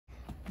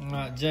All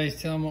right, Jace,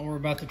 tell them what we're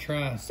about to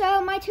try.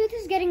 So my tooth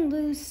is getting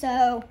loose,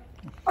 so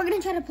we're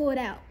gonna try to pull it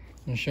out.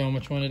 And show them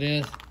which one it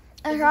is.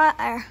 It's right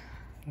there.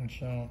 And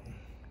show them.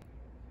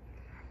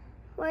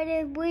 Why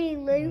did we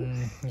lose?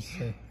 Let's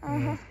see.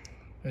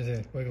 Where's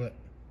it? Wiggle it.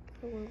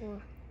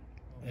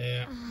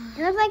 Yeah.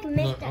 It looks like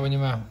Mr. Look, open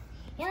your mouth.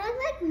 It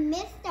looks like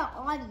Mr.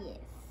 Obvious.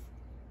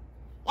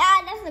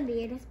 Yeah, that's a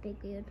beard. That's a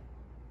big beard.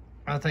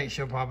 I think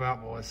she'll pop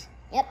out, boys.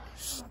 Yep.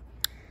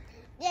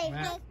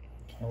 Now,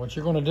 what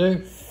you're gonna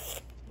do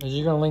is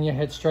you're gonna lean your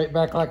head straight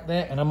back like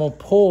that, and I'm gonna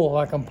pull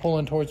like I'm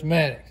pulling towards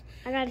Maddox.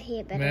 I gotta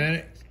hear it better.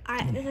 Maddox. All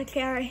right, there's a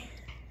carry.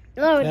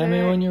 Tell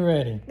me when you're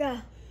ready. Go.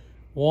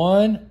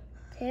 1,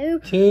 2,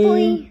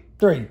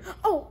 3.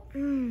 Oh,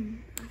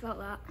 I felt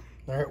that.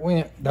 There it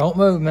went. Don't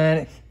move,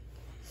 Maddox.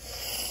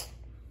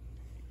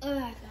 Oh,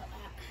 I felt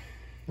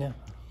that.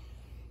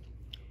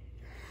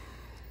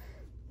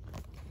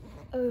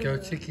 Yeah. Go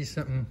Chicky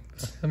something.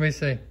 Let me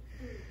see.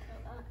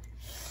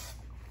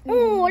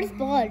 Oh, what is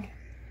blood?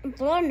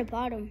 Blood on the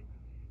bottom.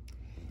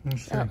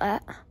 Let's see. Felt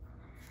that.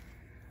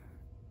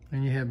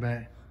 And your head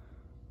back.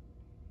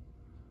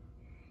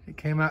 It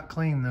came out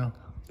clean though.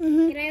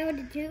 Can I hold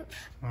it too?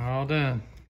 All done.